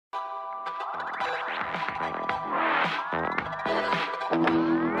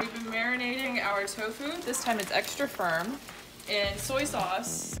We've been marinating our tofu. This time it's extra firm in soy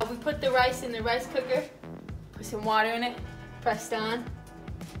sauce. We put the rice in the rice cooker, put some water in it, pressed on.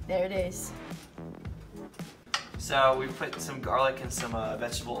 There it is. So we put some garlic and some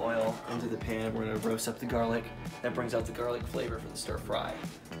vegetable oil into the pan. We're gonna roast up the garlic. That brings out the garlic flavor for the stir fry.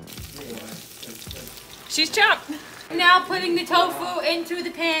 She's chopped. Now putting the tofu into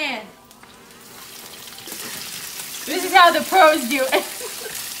the pan. This is how the pros do it.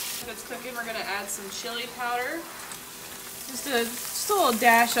 If it's cooking, we're gonna add some chili powder. Just a little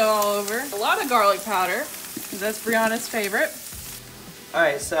dash all over. A lot of garlic powder, 'cause that's Brianna's favorite. All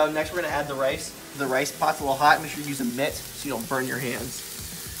right, so next we're gonna add the rice. The rice pot's a little hot. Make sure you use a mitt so you don't burn your hands.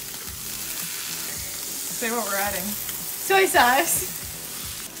 Say what we're adding. Soy sauce.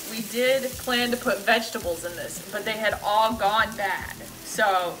 We did plan to put vegetables in this, but they had all gone bad.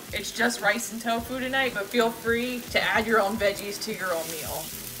 So it's just rice and tofu tonight, but feel free to add your own veggies to your own meal.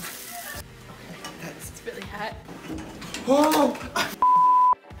 It's really hot. Oh!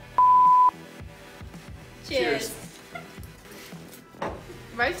 Cheers.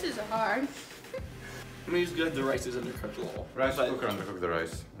 Rice is hard. I mean, it's good. The rice is undercooked a little. Rice cooker undercook the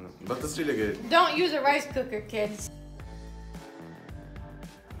rice. But it's really good. Don't use a rice cooker, kids.